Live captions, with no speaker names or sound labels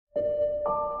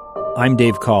I'm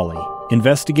Dave Cawley,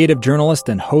 investigative journalist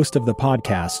and host of the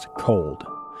podcast Cold.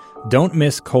 Don't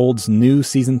miss Cold's new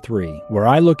Season 3, where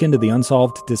I look into the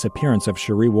unsolved disappearance of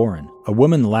Sheree Warren, a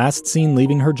woman last seen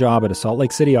leaving her job at a Salt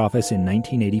Lake City office in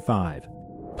 1985.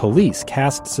 Police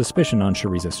cast suspicion on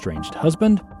Sheree's estranged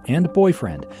husband and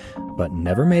boyfriend, but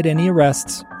never made any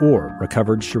arrests or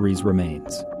recovered Sheree's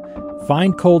remains.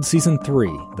 Find Cold Season 3,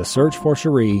 The Search for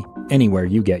Sheree, anywhere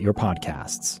you get your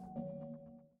podcasts.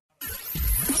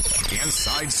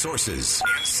 Inside Sources.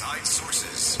 Inside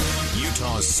Sources.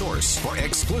 Utah's source for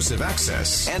exclusive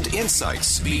access and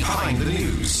insights behind the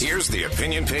news. Here's the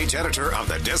opinion page editor of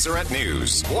the Deseret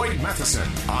News, Boyd Matheson,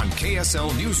 on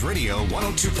KSL News Radio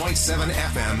 102.7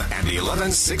 FM and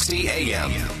 1160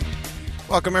 AM.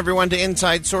 Welcome, everyone, to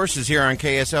Inside Sources here on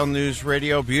KSL News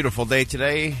Radio. Beautiful day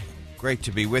today. Great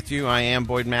to be with you. I am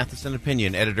Boyd Matheson,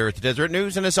 opinion editor at the Deseret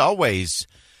News, and as always,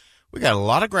 we got a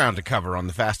lot of ground to cover on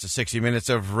the fastest 60 minutes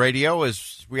of radio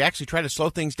as we actually try to slow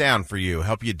things down for you,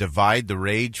 help you divide the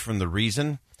rage from the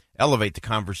reason, elevate the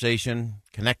conversation,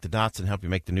 connect the dots, and help you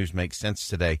make the news make sense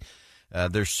today.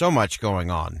 There's so much going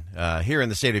on here in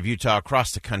the state of Utah,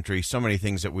 across the country, so many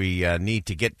things that we need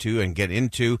to get to and get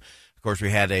into. Of course,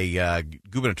 we had a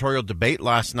gubernatorial debate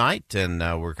last night, and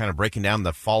we're kind of breaking down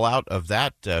the fallout of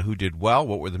that, who did well,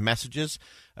 what were the messages.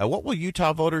 What will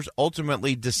Utah voters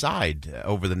ultimately decide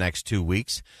over the next 2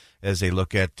 weeks as they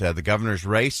look at the governor's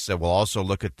race? We'll also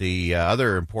look at the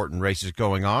other important races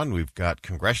going on. We've got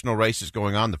congressional races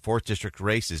going on. The 4th District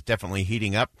race is definitely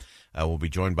heating up. We'll be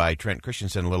joined by Trent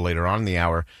Christensen a little later on in the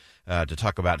hour to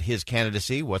talk about his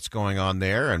candidacy, what's going on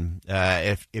there. And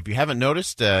if you haven't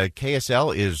noticed,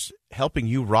 KSL is helping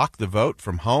you rock the vote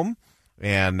from home.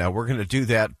 And we're going to do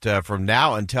that from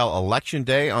now until Election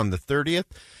Day on the 30th.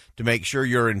 To make sure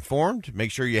you're informed,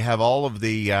 make sure you have all of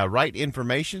the right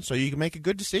information so you can make a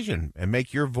good decision and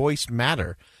make your voice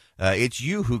matter. It's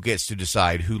you who gets to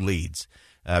decide who leads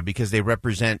because they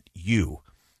represent you.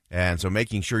 And so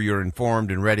making sure you're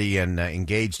informed and ready and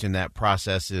engaged in that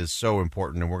process is so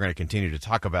important, and we're going to continue to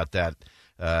talk about that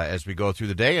as we go through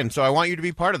the day. And so I want you to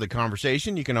be part of the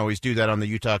conversation. You can always do that on the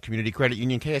Utah Community Credit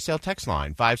Union KSL text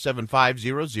line,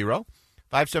 57500,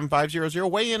 57500.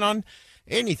 Weigh in on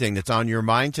anything that's on your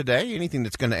mind today, anything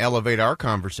that's going to elevate our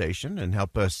conversation and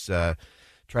help us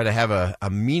try to have a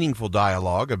meaningful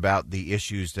dialogue about the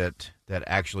issues that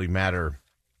actually matter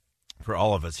for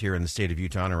all of us here in the state of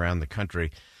Utah and around the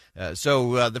country.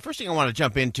 So the first thing I want to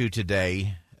jump into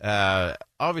today,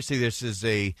 obviously this is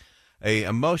a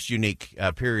most unique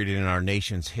period in our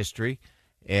nation's history,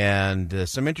 and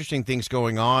some interesting things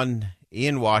going on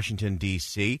in Washington,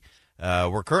 D.C.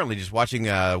 We're currently just watching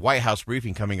a White House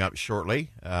briefing coming up shortly.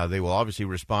 They will obviously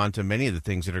respond to many of the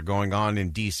things that are going on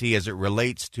in D.C. as it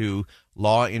relates to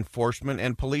law enforcement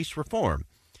and police reform.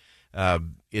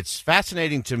 It's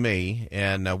fascinating to me,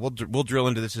 and we'll drill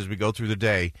into this as we go through the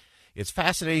day. It's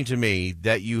fascinating to me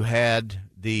that you had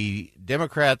the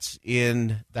Democrats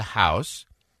in the House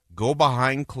go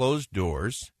behind closed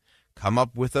doors, come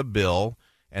up with a bill,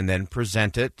 and then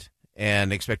present it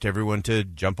and expect everyone to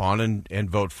jump on and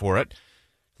vote for it.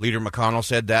 Leader McConnell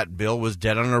said that bill was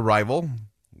dead on arrival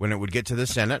when it would get to the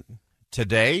Senate.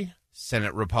 Today,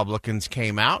 Senate Republicans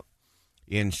came out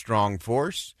in strong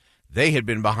force. They had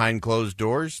been behind closed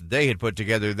doors. They had put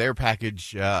together their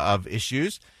package of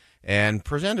issues and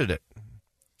presented it.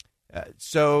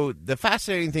 So the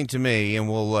fascinating thing to me, and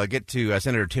we'll get to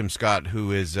Senator Tim Scott,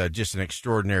 who is just an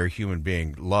extraordinary human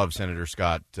being. Love Senator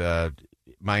Scott.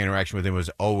 My interaction with him was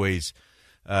always,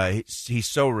 he's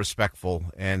so respectful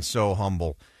and so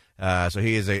humble. So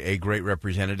he is a great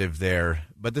representative there.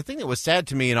 But the thing that was sad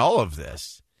to me in all of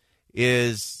this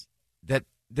is that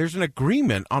there's an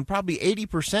agreement on probably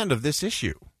 80% of this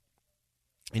issue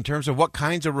in terms of what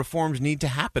kinds of reforms need to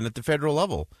happen at the federal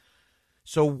level.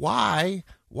 So why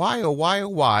do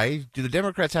the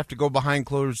Democrats have to go behind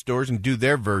closed doors and do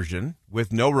their version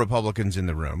with no Republicans in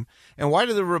the room? And why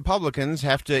do the Republicans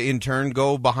have to, in turn,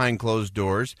 go behind closed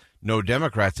doors, no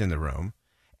Democrats in the room,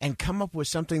 and come up with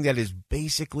something that is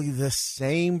basically the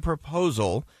same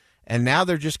proposal? And now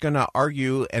they're just going to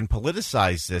argue and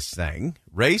politicize this thing,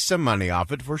 raise some money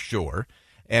off it for sure,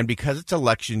 and because it's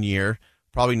election year,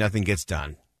 probably nothing gets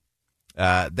done.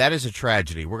 That is a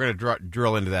tragedy. We're going to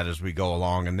drill into that as we go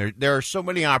along. And there are so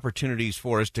many opportunities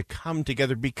for us to come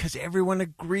together because everyone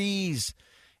agrees.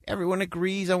 Everyone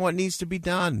agrees on what needs to be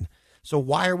done. So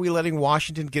why are we letting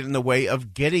Washington get in the way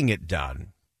of getting it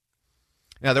done?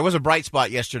 Now, there was a bright spot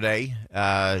yesterday,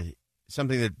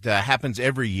 something that happens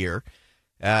every year,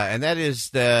 and that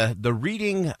is the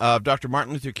reading of Dr.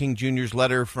 Martin Luther King Jr.'s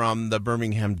letter from the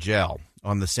Birmingham jail.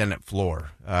 on the Senate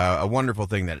floor. A wonderful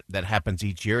thing that happens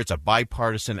each year. It's a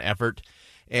bipartisan effort.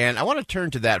 And I want to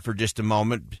turn to that for just a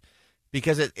moment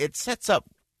because it sets up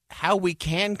how we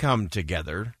can come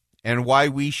together and why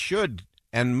we should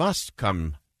and must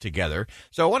come together.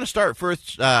 So I want to start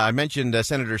first. I mentioned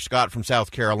Senator Scott from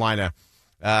South Carolina.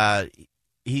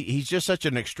 He's just such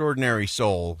an extraordinary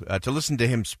soul. To listen to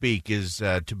him speak is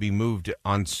to be moved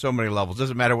on so many levels.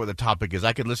 Doesn't matter what the topic is.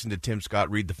 I could listen to Tim Scott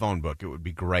read the phone book. It would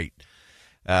be great.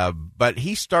 But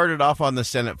he started off on the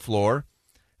Senate floor.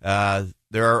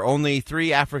 There are only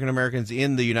 3 African Americans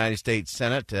in the United States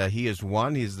Senate. He is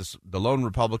one. He's the lone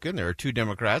Republican. There are 2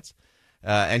 Democrats.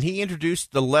 And he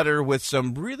introduced the letter with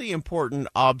some really important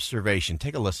observation.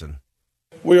 Take a listen.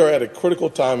 We are at a critical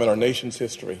time in our nation's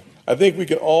history. I think we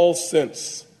can all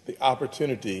sense the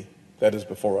opportunity that is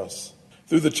before us.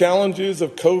 Through the challenges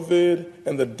of COVID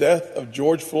and the death of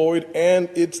George Floyd and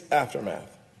its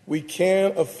aftermath, we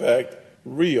can affect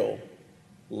real,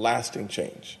 lasting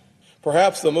change.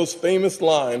 Perhaps the most famous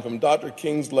line from Dr.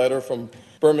 King's letter from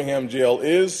Birmingham jail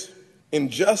is,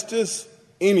 "Injustice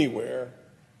anywhere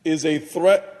is a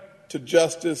threat to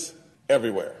justice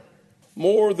everywhere."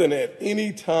 More than at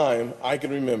any time I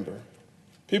can remember,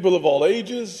 people of all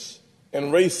ages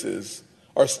and races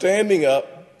are standing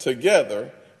up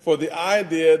together for the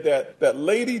idea that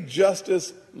Lady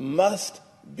Justice must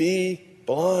be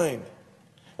blind.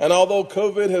 And although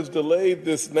COVID has delayed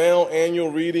this now annual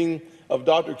reading of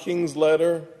Dr. King's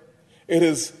letter, it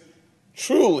has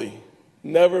truly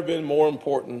never been more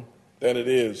important than it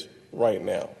is right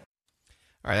now.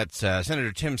 All right, that's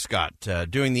Senator Tim Scott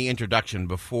doing the introduction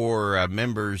before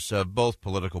members of both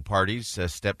political parties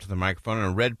stepped to the microphone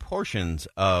and read portions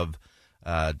of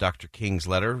Dr. King's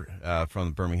letter from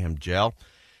the Birmingham jail.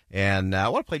 And I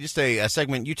want to play just a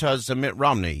segment. Utah's Mitt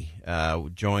Romney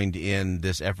joined in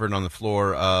this effort on the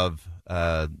floor of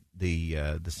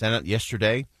the Senate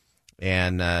yesterday.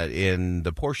 And in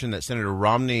the portion that Senator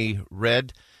Romney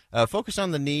read, focused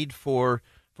on the need for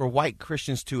white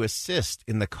Christians to assist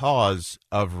in the cause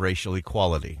of racial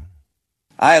equality.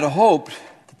 I had hoped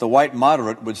that the white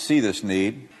moderate would see this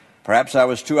need. Perhaps I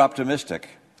was too optimistic.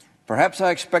 Perhaps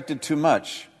I expected too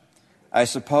much. I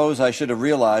suppose I should have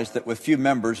realized that with few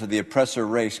members of the oppressor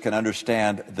race can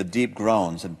understand the deep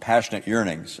groans and passionate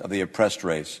yearnings of the oppressed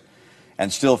race,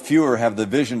 and still fewer have the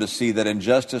vision to see that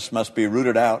injustice must be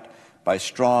rooted out by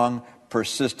strong,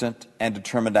 persistent, and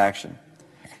determined action.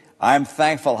 I am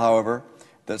thankful, however,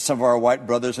 that some of our white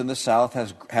brothers in the South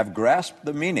have grasped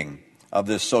the meaning of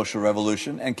this social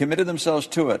revolution and committed themselves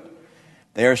to it.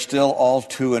 They are still all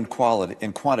two in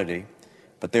quantity,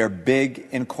 but they are big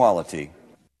in quality.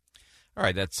 All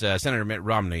right, that's Senator Mitt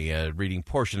Romney reading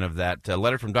portion of that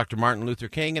letter from Dr. Martin Luther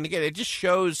King. And again, it just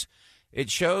shows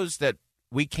that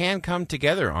we can come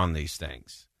together on these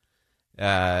things.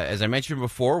 As I mentioned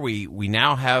before, we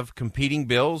now have competing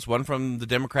bills, one from the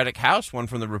Democratic House, one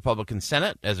from the Republican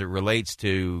Senate, as it relates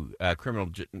to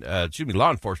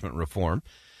law enforcement reform,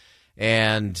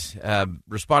 and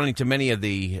responding to many of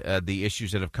the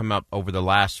issues that have come up over the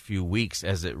last few weeks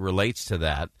as it relates to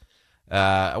that.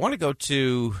 I want to go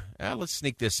to let's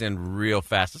sneak this in real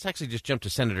fast. Let's actually just jump to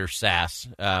Senator Sass.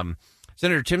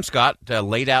 Senator Tim Scott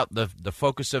laid out the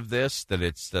focus of this, that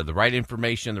it's the right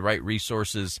information, the right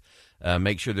resources.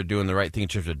 Make sure they're doing the right thing in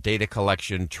terms of data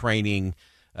collection, training,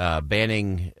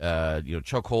 banning,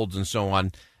 chokeholds, and so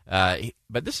on.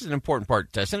 But this is an important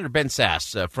part. Senator Ben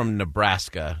Sasse from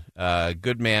Nebraska,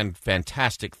 good man,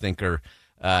 fantastic thinker.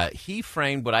 He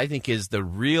framed what I think is the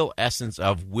real essence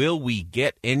of will we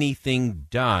get anything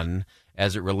done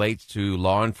as it relates to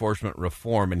law enforcement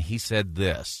reform, and he said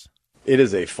this. It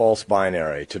is a false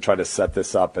binary to try to set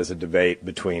this up as a debate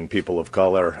between people of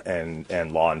color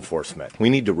and law enforcement.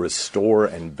 We need to restore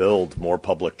and build more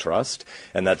public trust,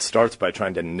 and that starts by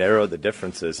trying to narrow the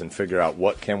differences and figure out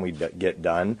what can we get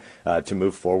done to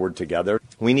move forward together.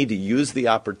 We need to use the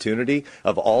opportunity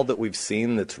of all that we've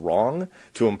seen that's wrong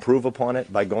to improve upon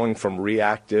it by going from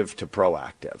reactive to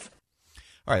proactive.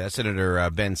 All right, that's Senator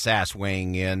Ben Sasse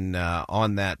weighing in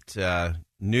on that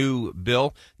new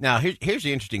bill. Now, here's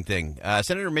the interesting thing.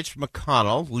 Senator Mitch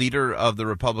McConnell, leader of the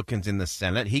Republicans in the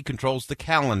Senate, he controls the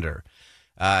calendar.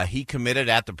 He committed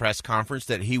at the press conference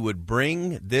that he would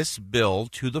bring this bill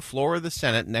to the floor of the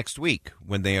Senate next week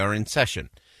when they are in session.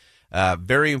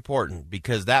 Very important,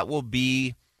 because that will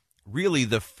be really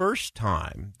the first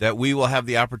time that we will have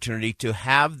the opportunity to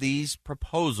have these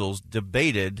proposals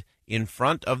debated in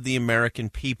front of the American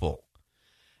people.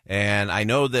 And I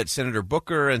know that Senator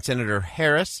Booker and Senator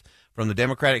Harris from the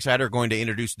Democratic side are going to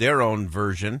introduce their own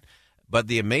version. But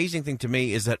the amazing thing to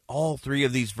me is that all three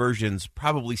of these versions,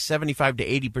 probably 75 to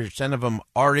 80% of them,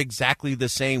 are exactly the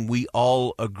same. We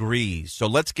all agree. So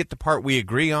let's get the part we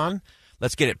agree on.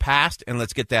 Let's get it passed, and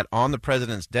let's get that on the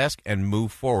president's desk and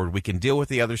move forward. We can deal with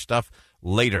the other stuff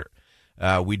later.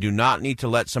 We do not need to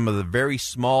let some of the very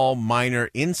small, minor,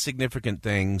 insignificant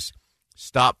things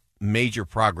stop major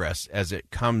progress as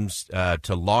it comes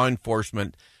to law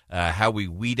enforcement, how we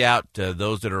weed out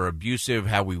those that are abusive,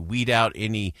 how we weed out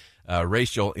any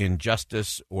racial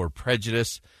injustice or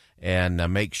prejudice, and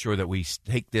make sure that we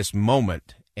take this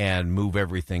moment and move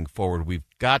everything forward. We've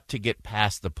got to get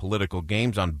past the political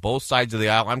games on both sides of the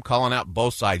aisle. I'm calling out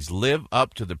both sides. Live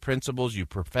up to the principles you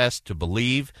profess to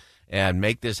believe and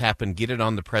make this happen. Get it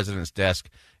on the president's desk,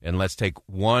 and let's take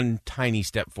one tiny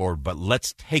step forward, but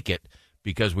let's take it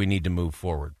because we need to move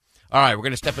forward. All right, we're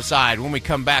going to step aside. When we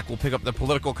come back, we'll pick up the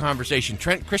political conversation.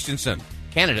 Trent Christensen,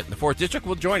 candidate in the 4th District,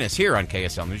 will join us here on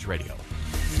KSL News Radio.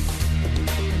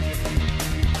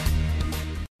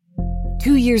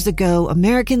 2 years ago,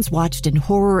 Americans watched in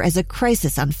horror as a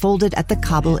crisis unfolded at the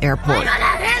Kabul airport.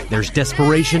 There's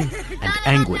desperation and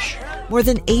anguish. More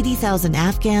than 80,000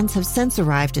 Afghans have since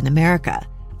arrived in America,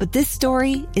 but this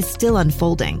story is still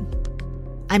unfolding.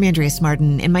 I'm Andrea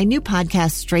Smartin. In my new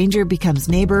podcast, Stranger Becomes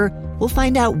Neighbor, we'll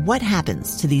find out what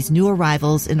happens to these new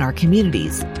arrivals in our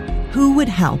communities. Who would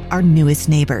help our newest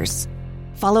neighbors?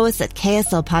 Follow us at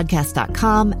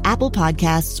kslpodcast.com, Apple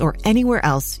Podcasts, or anywhere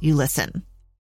else you listen.